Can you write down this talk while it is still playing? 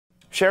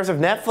Shares of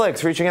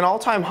Netflix reaching an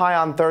all-time high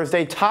on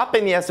Thursday,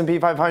 topping the S&P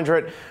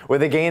 500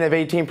 with a gain of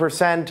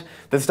 18%.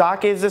 The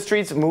stock is the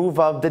street's move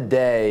of the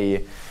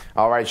day.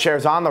 All right,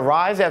 shares on the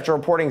rise after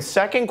reporting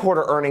second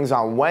quarter earnings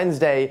on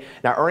Wednesday.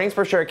 Now, earnings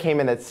per share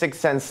came in at 6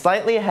 cents,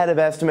 slightly ahead of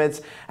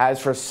estimates.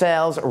 As for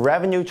sales,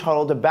 revenue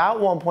totaled about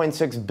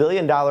 $1.6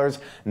 billion,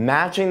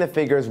 matching the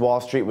figures Wall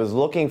Street was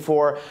looking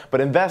for. But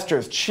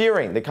investors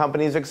cheering the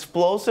company's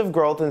explosive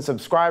growth in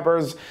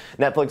subscribers.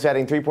 Netflix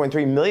adding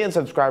 3.3 million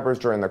subscribers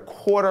during the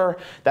quarter.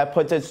 That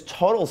puts its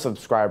total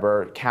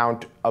subscriber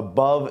count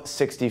above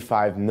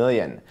 65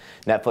 million.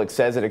 Netflix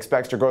says it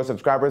expects to grow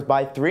subscribers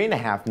by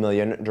 3.5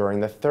 million during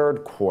the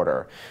third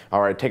quarter.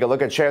 All right, take a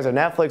look at shares of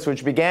Netflix,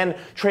 which began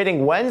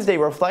trading Wednesday,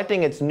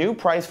 reflecting its new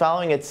price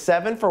following its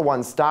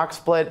 7-for-1 stock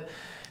split.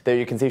 There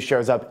you can see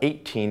shares up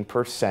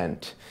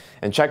 18%.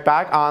 And check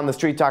back on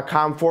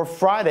TheStreet.com for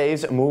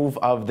Friday's move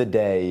of the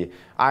day.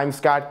 I'm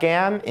Scott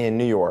Gam in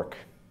New York.